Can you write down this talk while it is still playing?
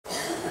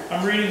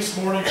I'm reading this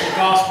morning from the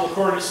Gospel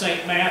according to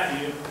St.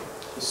 Matthew,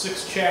 the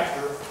 6th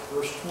chapter,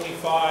 verse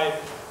 25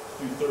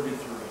 through 33.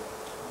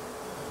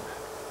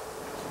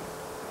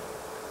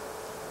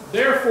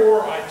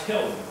 Therefore, I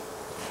tell you,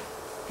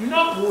 do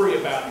not worry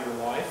about your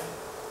life,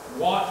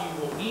 what you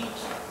will eat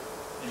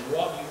and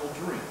what you will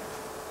drink,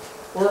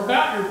 or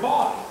about your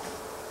body,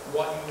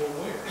 what you will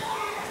wear.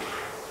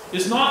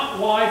 Is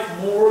not life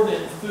more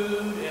than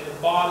food and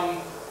the body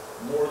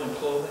more than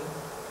clothing?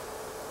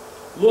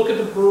 Look at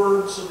the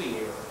birds of the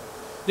air.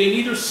 They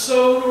neither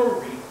sow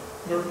nor reap,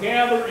 nor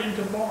gather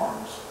into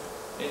barns,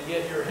 and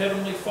yet your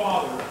heavenly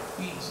Father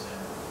feeds them.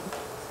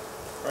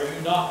 Are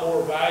you not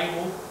more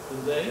valuable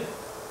than they?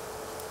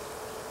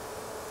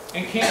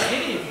 And can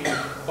any of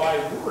you, by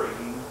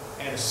worrying,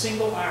 add a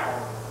single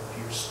hour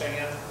to your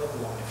span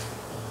of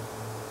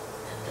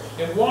life?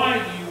 And why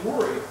do you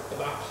worry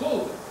about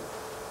clothing?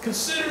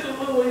 Consider the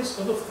lilies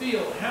of the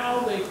field,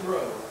 how they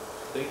grow.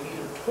 They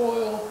neither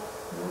toil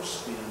nor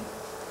spin.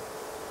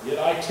 Yet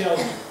I tell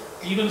you,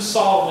 even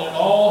Solomon in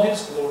all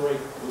his glory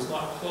was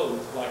not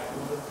clothed like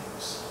one of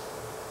these.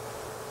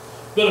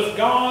 But if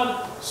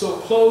God so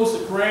clothes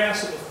the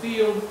grass of the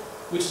field,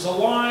 which is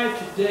alive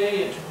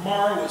today and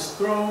tomorrow is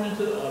thrown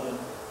into the oven,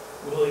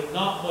 will he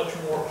not much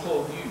more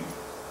clothe you,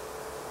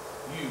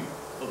 you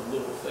of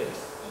little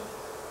faith?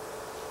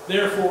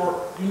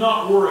 Therefore, do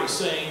not worry,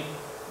 saying,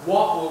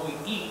 what will we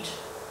eat,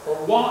 or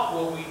what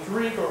will we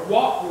drink, or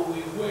what will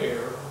we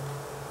wear?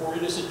 For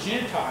it is the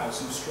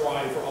Gentiles who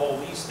strive for all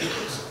these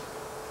things.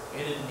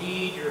 And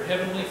indeed, your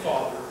heavenly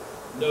Father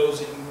knows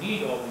that you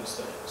need all these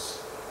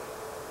things.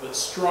 But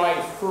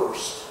strive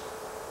first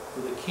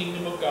for the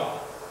kingdom of God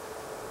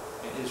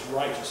and his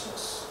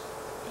righteousness,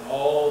 and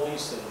all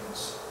these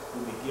things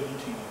will be given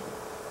to you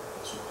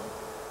as well.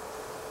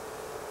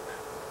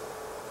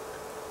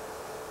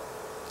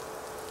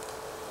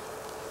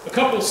 A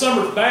couple of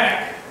summers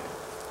back,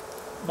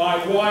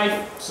 my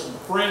wife, some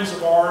friends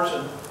of ours,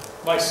 and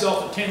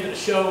myself attended a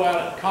show out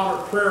at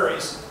Conner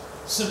Prairie's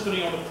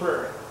Symphony on the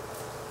Prairie.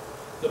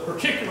 The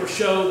particular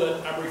show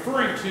that I'm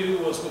referring to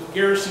was with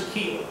Garrison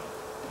Keillor.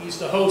 He's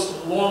the host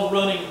of the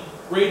long-running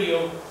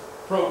radio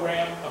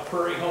program, A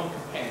Prairie Home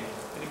Companion.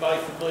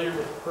 Anybody familiar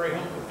with Prairie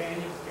Home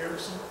Companion,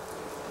 Garrison?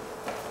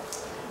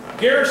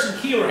 Garrison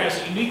Keillor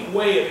has a unique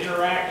way of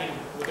interacting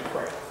with the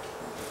crowd.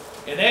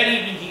 And that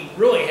evening he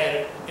really had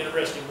an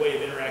interesting way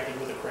of interacting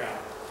with the crowd.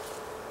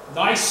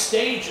 Nice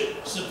stage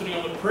at Symphony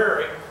on the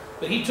Prairie,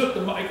 but he took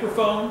the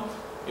microphone,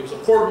 it was a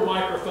portable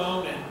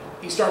microphone, and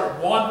he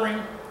started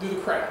wandering through the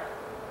crowd.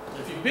 And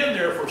if you've been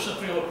there for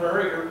Symphony on the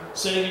Prairie, you're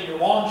sitting in your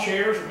lawn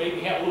chairs, or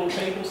maybe have a little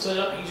table set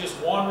up, and he's just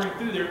wandering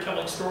through there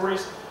telling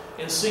stories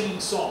and singing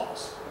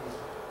songs.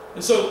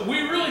 And so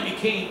we really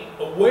became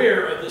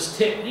aware of this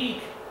technique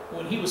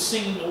when he was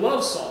singing a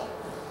love song.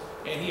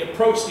 And he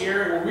approached the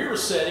area where we were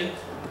sitting,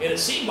 and it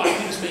seemed like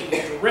he was making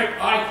direct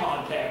eye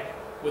contact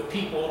with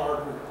people in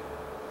our group.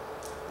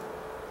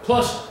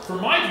 Plus,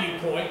 from my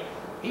viewpoint,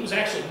 he was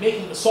actually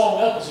making the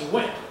song up as he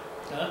went.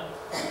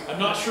 I'm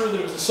not sure that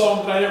it was a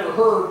song that I'd ever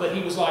heard, but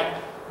he was like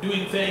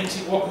doing things.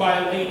 He'd walk by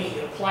a lady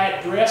in a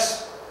plaid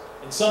dress,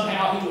 and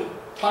somehow he would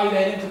tie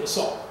that into the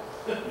song.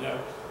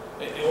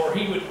 Or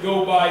he would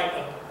go by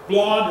a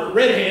blonde or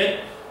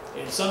redhead,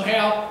 and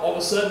somehow, all of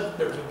a sudden,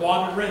 there was a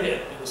blonde and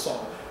redhead in the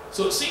song.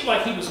 So it seemed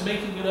like he was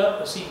making it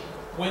up as he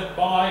went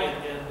by,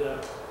 and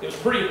it was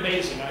pretty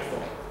amazing, I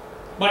thought.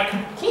 My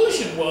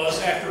conclusion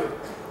was, after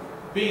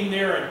being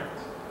there and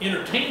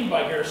entertained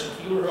by Garrison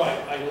Keillor, who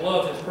I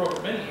love his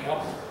program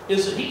anyhow,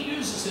 is that he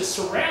uses his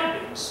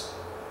surroundings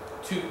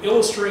to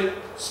illustrate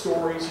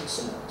stories and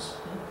songs.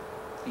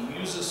 He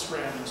uses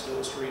surroundings to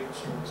illustrate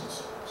stories and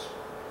songs.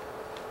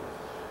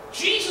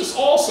 Jesus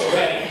also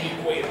had a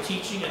unique way of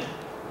teaching, and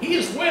he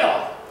as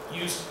well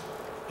used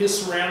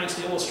his surroundings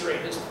to illustrate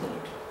his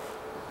point.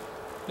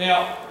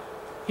 Now,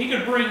 he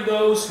could bring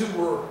those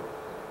who were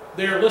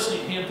there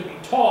listening to him to be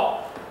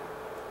taught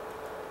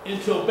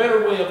into a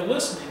better way of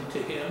listening to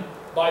him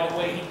by the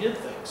way he did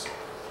things.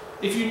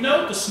 If you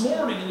note this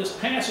morning in this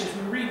passage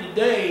we read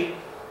today,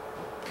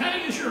 kind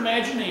of use your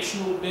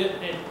imagination a little bit,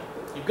 and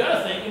you've got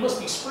to think it must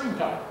be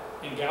springtime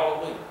in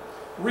Galilee.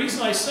 The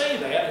reason I say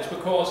that is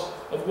because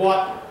of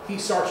what he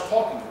starts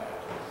talking about.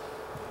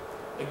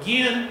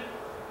 Again,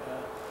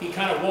 he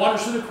kind of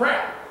wanders through the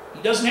crowd.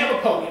 He doesn't have a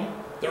podium.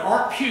 There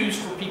aren't pews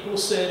for people to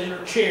sit in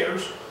or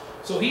chairs.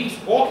 So he's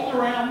walking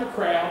around the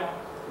crowd,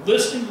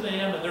 listening to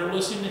them, and they're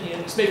listening to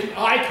him. He's making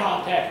eye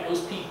contact with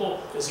those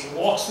people as he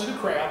walks through the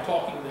crowd,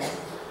 talking to them.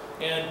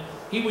 And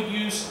he would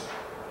use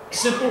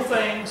simple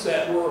things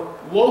that were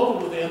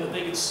local to them that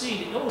they could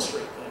see to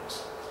illustrate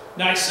things.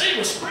 Now I say it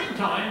was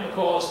springtime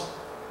because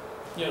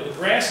the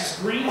grass is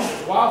green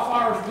and the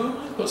wildflowers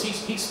blooming, because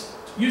he's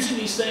using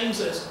these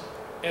things as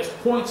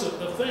points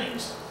of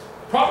things.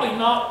 Probably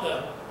not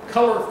the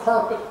color of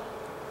carpet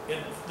in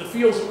the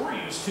fields that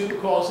we're used to,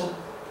 because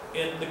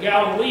in the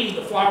Galilee,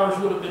 the flowers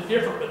would have been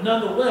different, but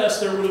nonetheless,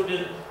 there would have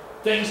been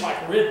things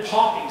like red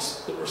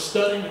poppies that were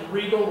stunning and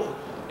regal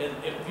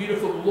and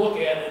beautiful to look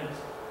at, and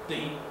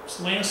the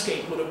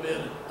landscape would have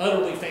been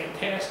utterly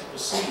fantastic to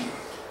see.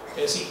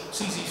 as he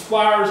sees these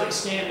flowers, they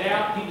stand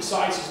out, he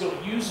decides he's going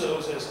to use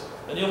those as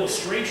an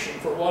illustration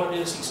for what it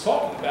is he's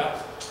talking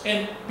about.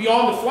 And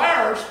beyond the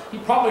flowers, he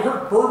probably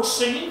heard birds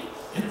singing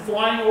and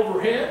flying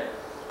overhead,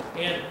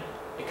 and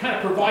it kind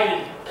of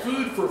provided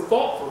food for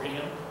thought for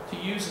him to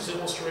use as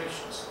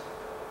illustrations.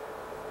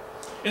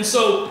 And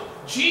so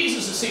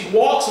Jesus, as he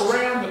walks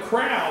around the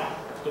crowd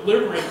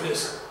delivering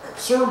this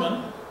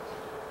sermon,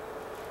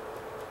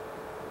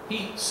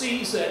 he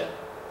sees that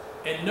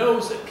and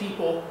knows that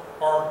people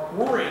are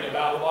worrying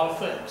about a lot of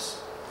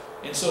things.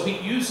 And so he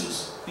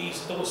uses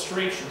these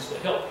illustrations to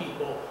help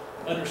people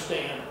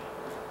understand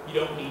you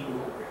don't need to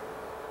worry.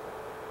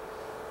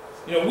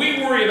 You know,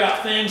 we worry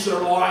about things in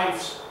our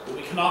lives that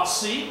we cannot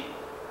see,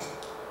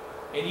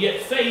 and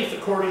yet faith,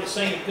 according to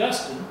St.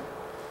 Augustine,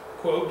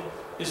 quote,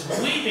 is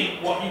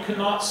believing what you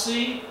cannot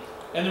see,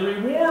 and the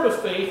reward of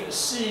faith is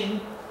seeing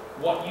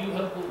what you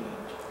have believed.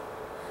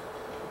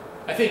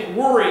 I think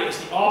worry is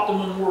the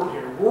optimum word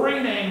here. Worry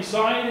and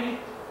anxiety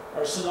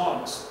are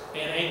synonymous,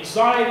 and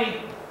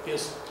anxiety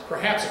is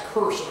perhaps a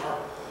curse in our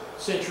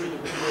century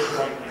that we live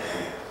right now.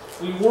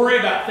 We worry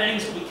about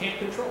things that we can't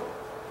control.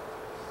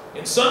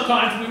 And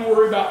sometimes we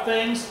worry about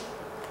things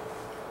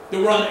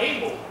that we're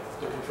unable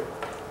to control.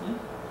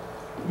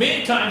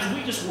 Many times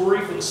we just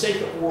worry for the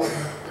sake of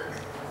worrying.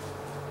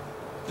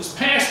 This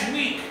past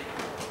week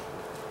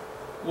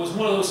was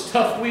one of those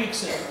tough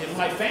weeks in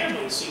my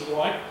family, it seemed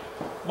like.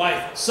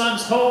 My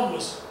son's home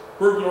was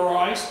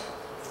burglarized.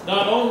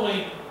 Not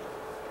only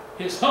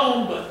his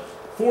home, but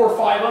 4 or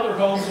 5 other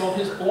homes on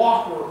his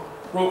block were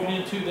broken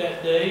into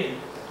that day. And,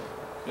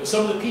 you know,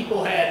 some of the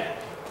people had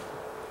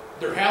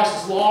their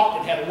houses locked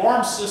and had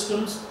alarm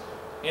systems.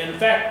 And in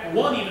fact,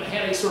 one even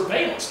had a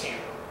surveillance camera.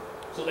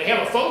 So they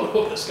have a photo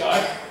of this guy,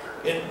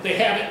 and they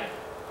have it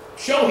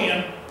show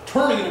him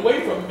turning it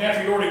away from him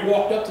after he already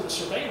walked up to the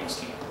surveillance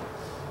camera.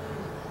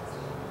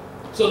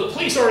 So the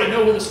police already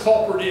know who this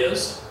culprit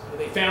is.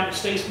 They found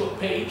his Facebook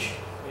page,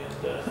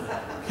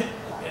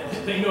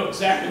 and they know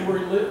exactly where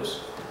he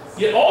lives.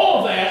 Yet all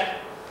of that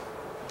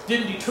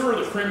didn't deter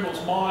the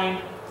criminal's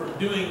mind from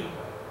doing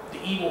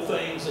the evil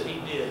things that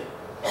he did.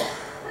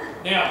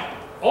 Now,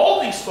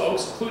 all these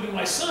folks, including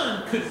my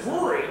son, could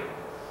worry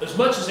as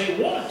much as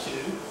they wanted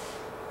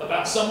to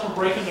about someone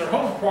breaking their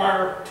home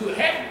prior to it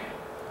happening.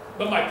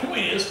 But my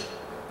point is,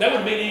 that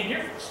wouldn't make any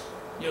difference.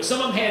 You know, some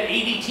of them had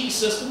ADT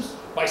systems.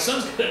 My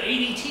son's got an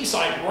ADT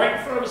sign right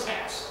in front of his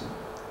house.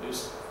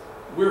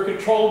 We're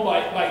controlled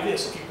by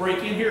this. If you break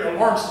in here, an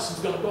alarm system's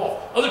going to go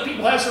off. Other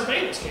people have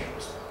surveillance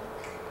cameras.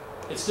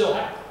 It still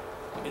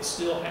happened. It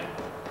still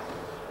happened.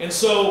 And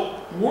so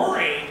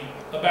worrying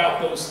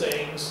about those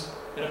things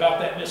and about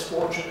that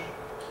misfortune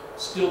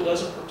still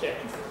doesn't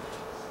protect you from it.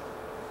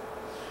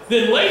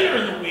 Then later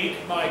in the week,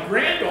 my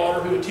granddaughter,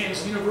 who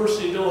attends the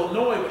University of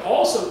Illinois, but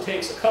also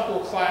takes a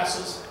couple of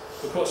classes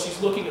because she's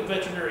looking at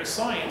veterinary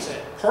science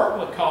at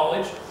Parkland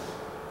College,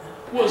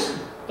 was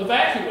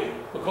evacuated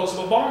because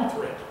of a bomb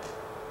threat.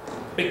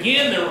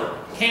 Again, there were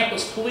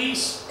campus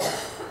police,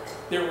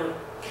 there were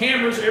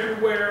cameras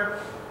everywhere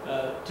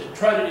to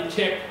try to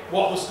detect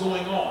what was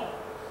going on.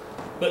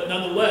 But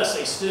nonetheless,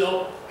 they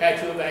still had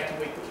to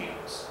evacuate the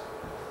campus.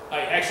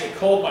 I actually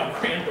called my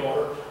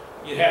granddaughter.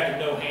 You'd have to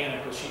know Hannah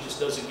because she just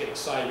doesn't get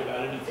excited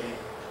about anything.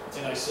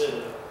 And I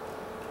said,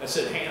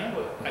 Hannah,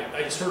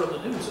 I just heard on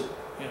the news that,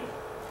 you know,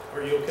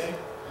 are you okay?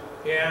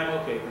 Yeah, I'm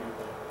okay,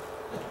 Grandpa.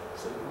 I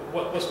said,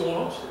 what's going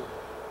on? She said,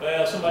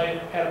 well, somebody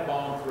had a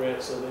bomb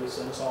threat, so they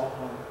sent us all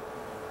home.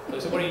 So I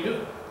said, what are you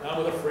doing? I'm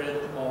with a friend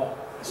at the mall.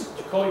 I said,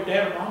 did you call your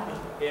dad or mom?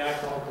 Yeah, I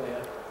called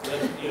Dad.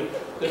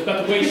 That's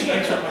about the way she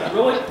answered. I'm like,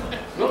 really?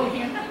 Really,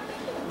 Hannah?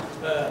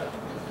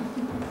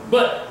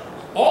 But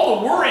all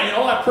the worrying and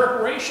all that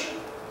preparation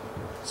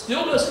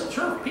still doesn't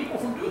deter people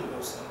from doing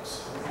those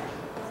things.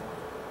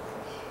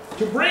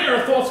 To bring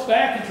our thoughts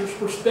back into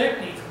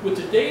perspective with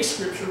today's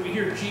scripture, we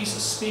hear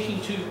Jesus speaking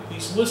to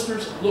these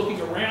listeners and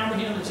looking around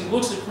him. As he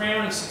looks at the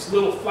ground, he sees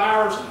little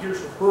flowers and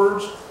hears the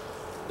birds.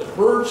 The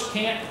birds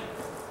can't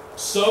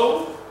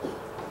sow.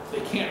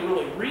 They can't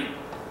really reap.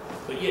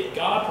 But yet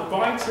God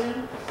provides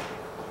them.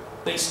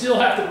 They still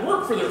have to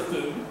work for their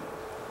food.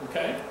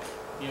 Okay?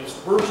 You know,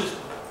 birds just,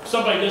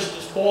 somebody doesn't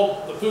just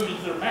fall the food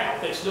into their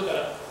mouth. They've still got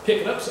to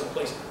pick it up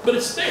someplace. But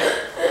it's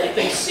there. If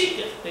they seek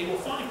it, they will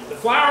find it. The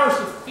flowers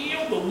of the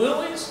field, the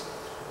lilies,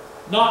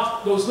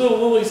 not those little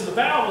lilies in the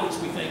valleys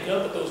we think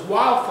of, but those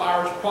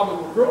wildflowers that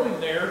probably were growing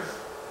there,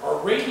 are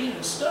radiant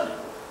and stunning.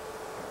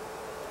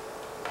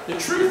 The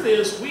truth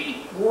is,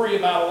 we worry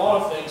about a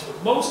lot of things,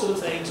 but most of the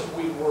things that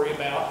we worry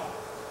about,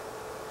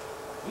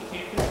 we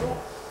can't control.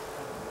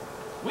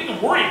 We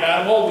can worry about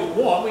them all we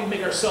want. We can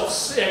make ourselves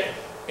sick.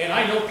 And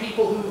I know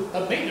people who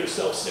have made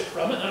themselves sick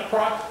from it. And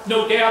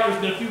no doubt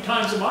there's been a few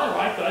times in my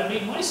life that I've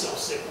made myself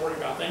sick worrying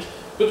about things.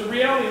 But the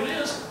reality of it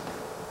is,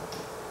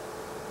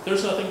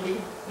 there's nothing we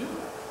can do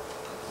about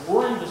it.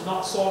 Worrying does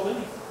not solve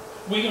anything.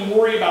 We can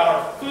worry about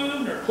our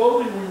food and our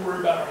clothing. We can worry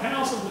about our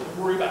houses. We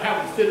can worry about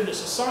how we fit into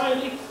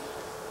society.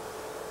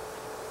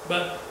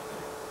 But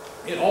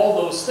in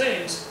all those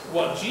things,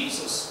 what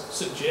Jesus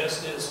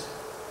suggests is,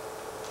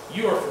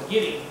 you are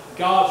forgetting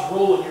God's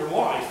role in your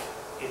life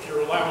if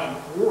you're allowing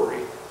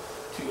worry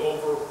to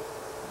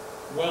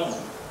overwhelm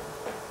you.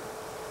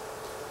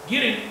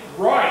 Getting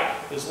right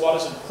is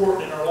what is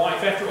important in our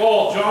life. After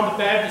all, John the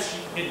Baptist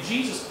and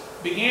Jesus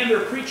began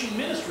their preaching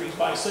ministries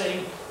by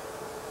saying,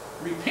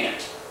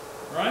 repent,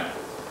 right?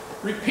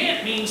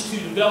 Repent means to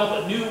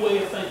develop a new way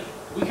of thinking.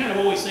 We kind of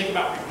always think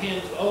about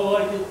repent, oh,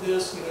 I did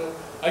this,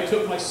 I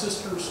took my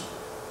sister's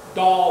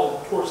doll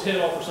and tore its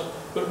head off or something.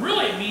 But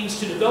really it means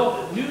to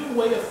develop a new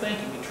way of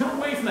thinking. To turn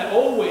away from that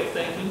old way of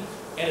thinking,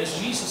 and as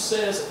Jesus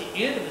says at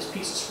the end of this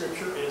piece of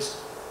scripture,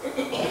 is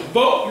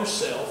devote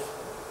yourself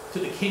to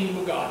the kingdom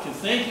of God, to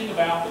thinking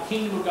about the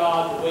kingdom of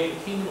God, the way the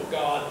kingdom of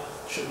God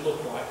should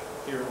look like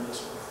here on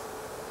this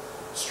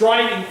earth.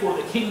 Striving for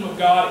the kingdom of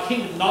God, a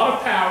kingdom not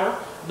of power,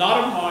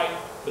 not of might,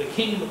 but a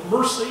kingdom of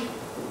mercy,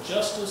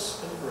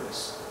 justice, and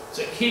grace. It's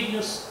a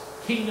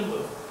kingdom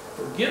of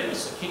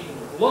forgiveness, a kingdom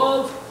of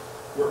love,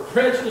 where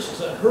prejudice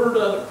is unheard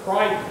of and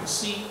pride and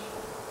conceit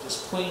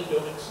just plain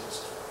don't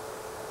exist.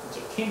 It's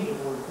a kingdom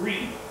where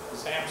greed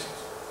is absent.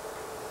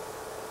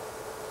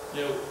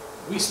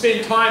 We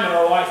spend time in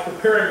our life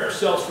preparing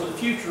ourselves for the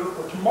future,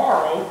 for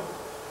tomorrow,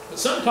 but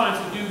sometimes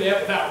we do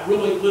that without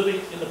really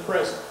living in the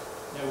present.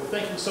 We're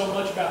thinking so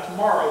much about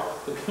tomorrow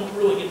that we don't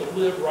really get to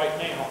live right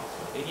now.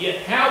 And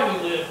yet how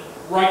we live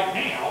right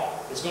now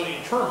is going to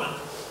determine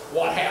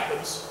what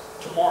happens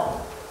tomorrow.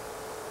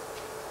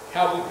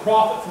 How we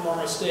profit from our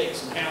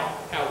mistakes and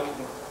how we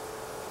learn.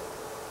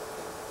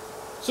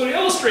 So to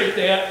illustrate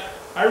that,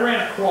 I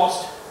ran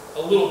across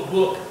a little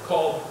book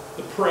called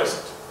The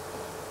Present.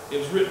 It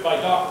was written by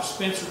Dr.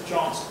 Spencer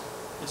Johnson.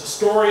 It's a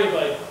story of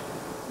a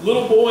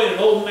little boy and an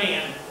old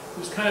man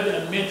who's kind of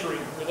in a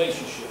mentoring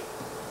relationship.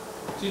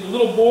 See, the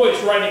little boy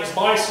is riding his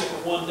bicycle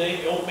one day,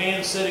 and the old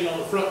man is sitting on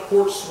the front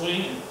porch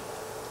swing and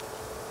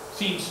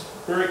seems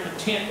very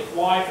content with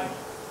life, and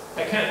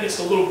that kind of gets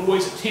the little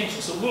boy's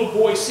attention. So the little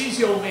boy sees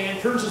the old man,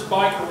 turns his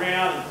bike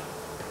around,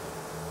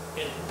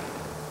 and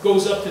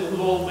goes up to the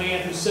little old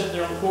man who's sitting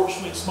there on the porch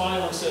swing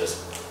smiling and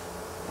says,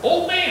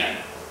 "Old man,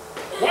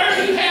 why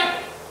are you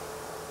happy?"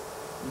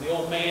 And the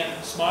old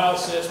man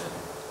smiles and says,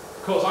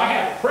 "Because I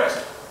have a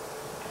present."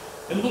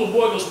 And the little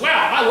boy goes, "Wow,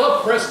 I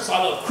love presents.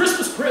 I love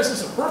Christmas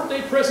presents and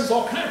birthday presents,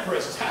 all kinds of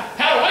presents.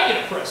 How do I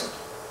get a present?"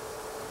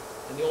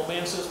 And the old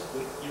man says,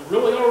 "Well, you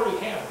really already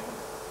have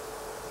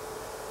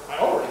one."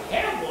 "I already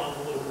have one,"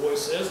 the little boy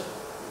says.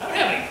 "I don't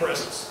have any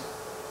presents."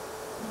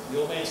 The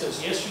old man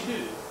says, "Yes, you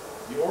do.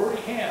 You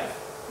already have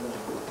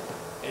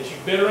one. As you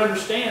better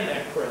understand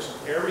that present,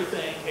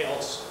 everything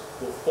else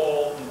will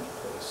fall into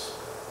place."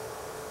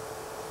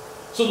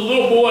 So the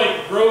little boy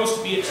grows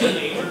to be a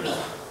teenager.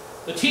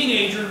 The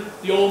teenager,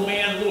 the old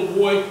man, the little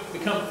boy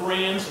become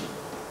friends. And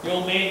the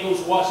old man goes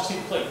and watches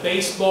him play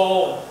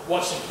baseball and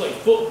watches him play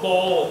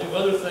football and do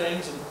other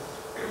things. And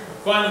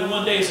finally,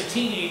 one day as a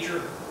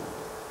teenager,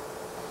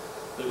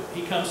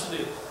 he comes to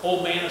the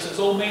old man and says,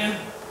 "Old man,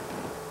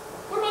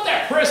 what about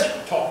that present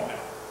you're talking about?"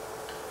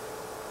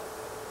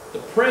 "The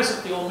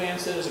present," the old man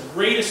said, "is the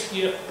greatest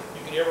gift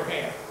you could ever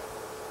have."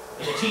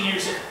 And the teenager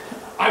said,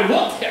 "I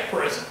want that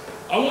present.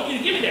 I want you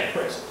to give me that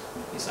present."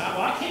 He said,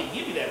 "Well, I can't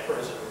give you that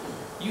present.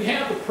 You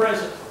have the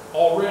present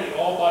already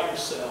all by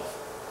yourself.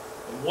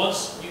 And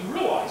once you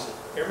realize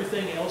it,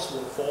 everything else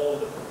will fall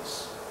into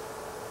place.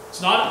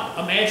 It's not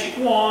a magic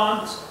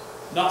wand. It's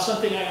not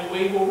something I can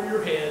wave over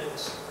your head.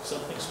 It's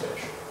something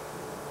special."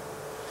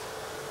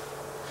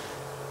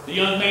 The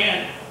young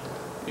man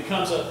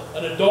becomes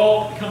an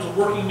adult, becomes a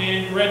working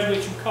man,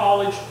 graduates from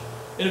college,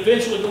 and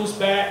eventually goes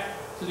back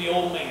to the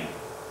old man.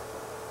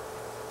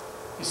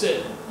 He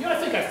said, "I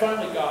think I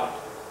finally got it.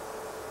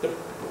 The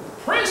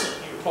present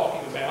you're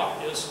talking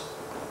about is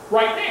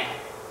right now.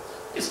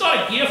 It's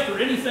not a gift or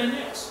anything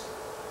else."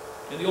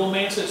 And the old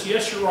man says,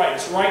 "Yes, you're right.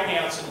 It's right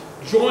now. It's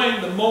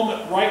enjoying the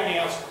moment right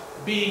now. It's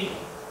being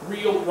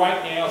real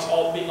right now. It's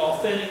all being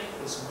authentic.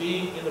 It's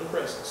being in the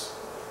presence."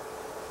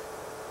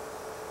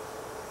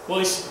 Well,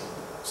 he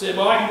said,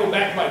 "Well, I can go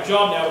back to my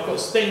job now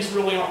because things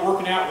really aren't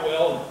working out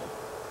well." And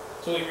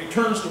so he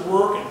returns to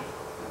work and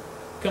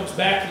comes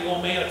back to the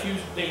old man a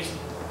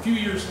few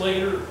years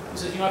later. He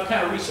says, "I've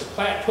kind of reached a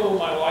plateau in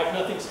my life.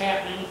 Nothing's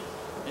happening.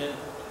 And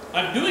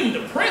I'm doing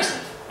the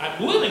present.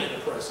 I'm living in the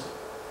present."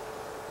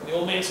 And the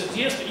old man says,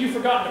 "Yes, but you've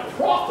forgotten to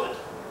profit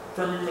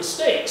from your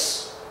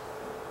mistakes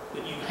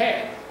that you've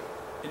had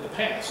in the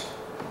past.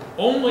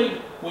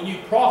 Only when you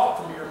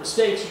profit from your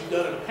mistakes you've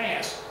done in the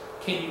past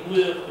can you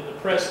live in the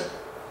present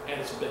at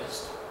its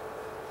best."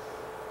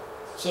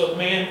 So the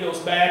man goes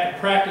back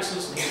and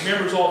practices, and he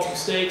remembers all his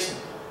mistakes. And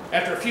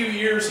after a few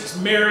years, he's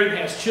married,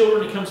 has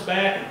children. He comes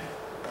back and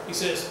he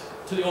says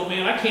to the old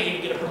man, "I can't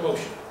even get a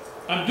promotion.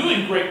 I'm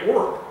doing great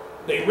work.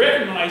 They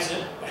recognize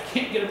it, but I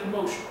can't get a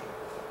promotion."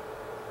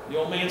 The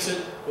old man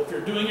said, "Well, if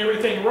you're doing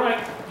everything right,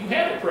 you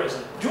have a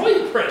present. Enjoy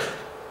the present.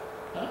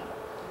 Huh?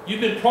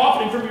 You've been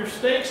profiting from your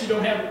mistakes. You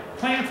don't have a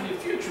plan for the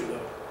future,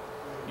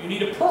 though. You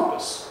need a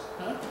purpose.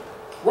 Huh?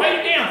 Write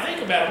it down.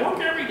 Think about it. Work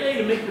every day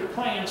to make your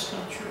plans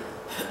come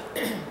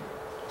true."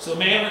 So the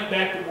man went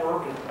back to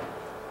work, and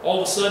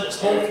all of a sudden his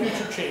whole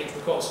future changed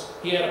because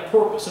he had a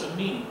purpose and a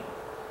meaning.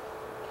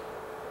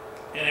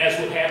 And as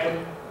would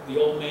happen, the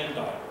old man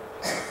died.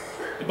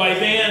 And by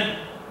then,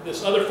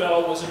 this other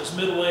fellow was in his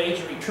middle age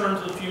and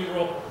returned to the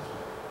funeral.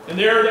 And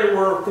there they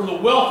were, from the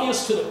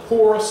wealthiest to the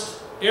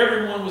poorest,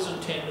 everyone was in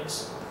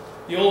attendance.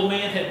 The old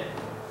man had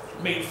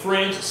made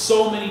friends with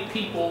so many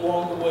people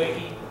along the way.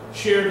 He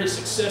shared his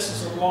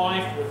successes in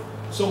life with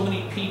so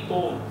many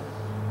people,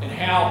 and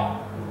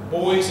how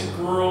boys and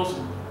girls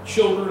and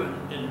children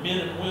and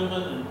men and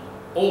women and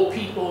old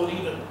people and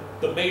even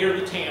the mayor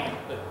of the town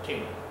that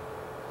came.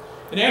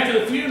 And after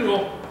the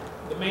funeral,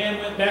 the man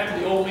went back to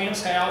the old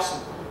man's house,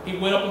 and he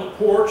went up on the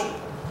porch, and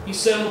he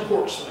sat on the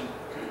porch swing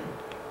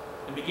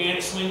and began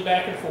to swing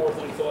back and forth,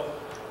 and he thought,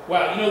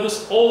 wow, you know,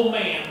 this old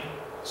man's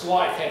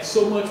life had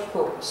so much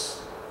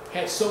purpose,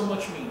 had so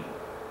much meaning.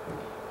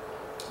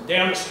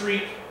 Down the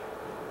street,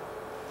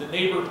 the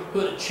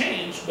neighborhood had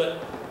changed,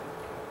 but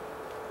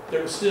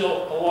there was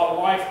still a lot of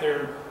life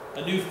there.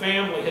 A new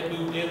family had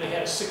moved in. They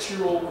had a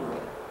 6-year-old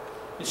girl.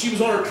 And she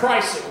was on her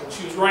tricycle, and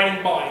she was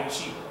riding by, and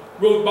she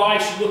rode by,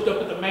 she looked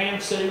up at the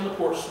man sitting on the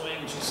porch swing,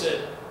 and she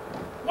said,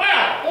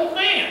 wow, old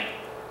man.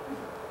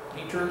 And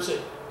he turned and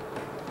said,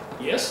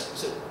 yes? He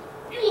said,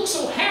 you look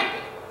so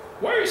happy.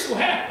 Why are you so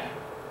happy?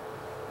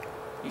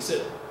 He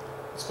said,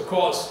 it's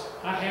because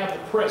I have the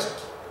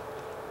present.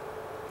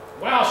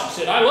 Wow, she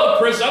said, I love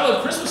presents. I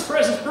love Christmas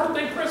presents,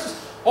 birthday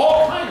presents,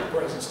 all kinds of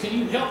presents. Can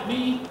you help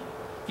me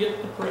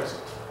get the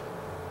present?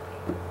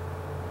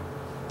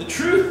 The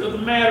truth of the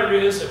matter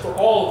is that for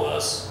all of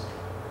us,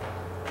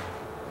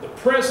 the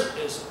present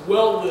is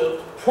well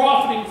lived,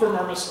 profiting from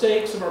our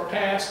mistakes of our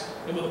past,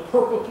 and with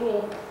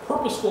a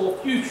purposeful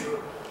future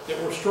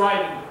that we're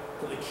striving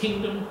for the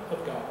kingdom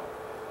of God.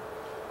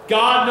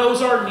 God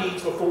knows our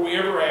needs before we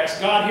ever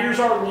ask. God hears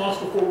our wants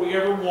before we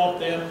ever want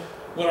them.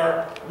 When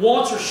our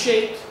wants are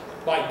shaped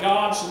by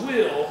God's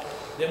will,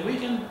 then we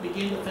can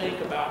begin to think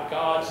about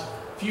God's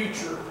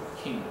future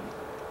kingdom.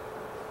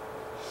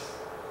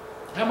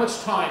 How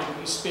much time do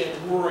we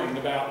spend worrying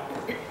about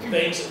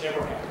things that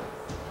never happen?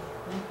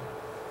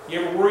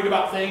 You ever worried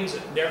about things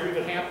that never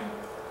even happen?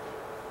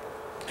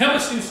 How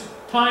much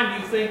time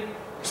do you think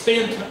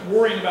spend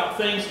worrying about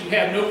things that you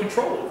have no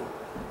control over?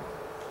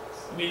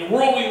 I mean, the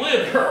world we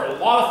live, there are a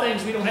lot of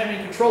things we don't have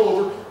any control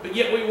over, but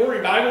yet we worry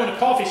about it. I go into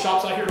coffee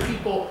shops, I hear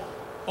people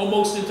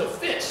almost into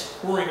fits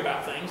worrying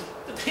about things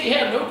that they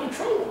have no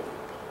control over.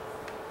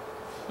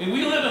 I mean,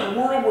 we live in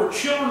a world where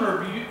children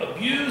are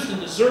abused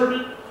and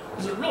deserted.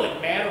 Does it really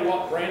matter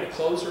what brand of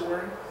clothes they're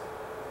wearing?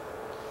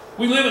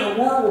 We live in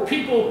a world where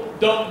people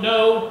don't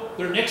know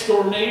their next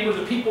door neighbor,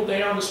 the people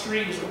down the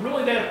street. Is it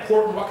really that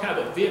important what kind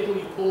of a vehicle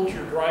you pull into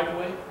your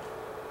driveway?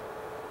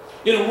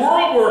 In a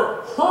world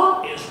where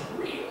hurt is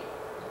real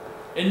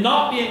and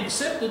not being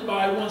accepted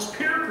by one's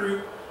peer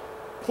group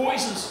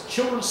poisons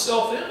children's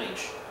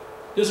self-image,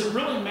 does it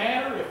really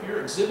matter if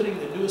you're exhibiting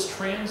the newest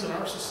trends in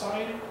our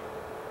society?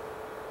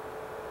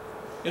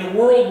 In a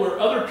world where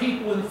other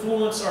people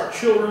influence our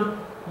children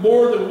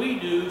more than we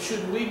do,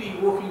 shouldn't we be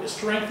working to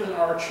strengthen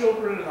our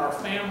children and our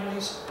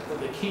families for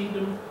the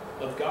kingdom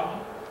of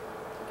God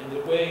and the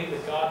way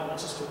that God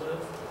wants us to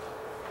live?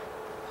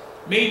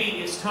 Maybe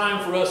it's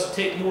time for us to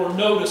take more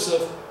notice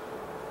of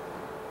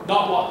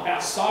not what's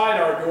outside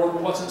our door,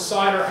 but what's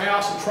inside our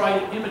house, and try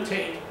to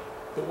imitate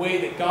the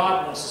way that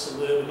God wants us to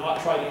live and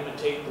not try to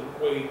imitate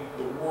the way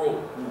the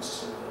world wants us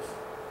to live.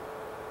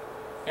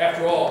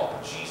 After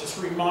all, Jesus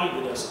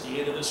reminded us at the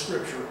end of the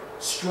scripture,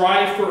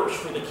 strive first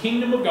for the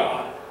kingdom of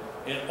God,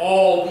 and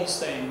all these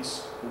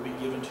things will be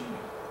given to you.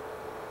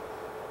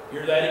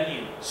 Hear that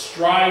again.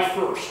 Strive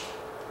first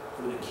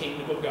for the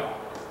kingdom of God,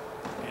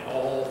 and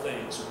all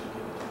things will be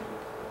given to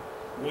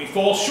you. When we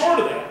fall short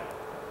of that,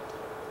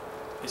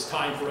 it's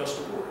time for us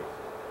to worry.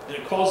 And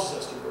it causes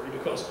us to worry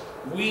because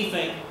we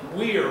think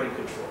we are in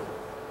control,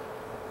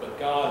 but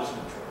God is in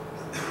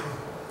control.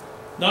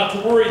 Not to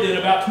worry then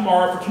about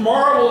tomorrow, for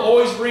tomorrow will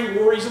always bring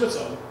worries of its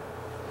own.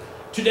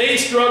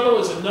 Today's struggle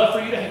is enough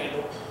for you to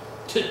handle.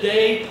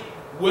 Today,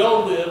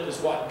 well lived, is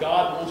what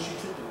God wants you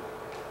to do.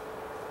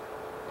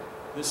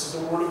 This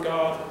is the word of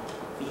God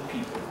for the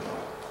people of God.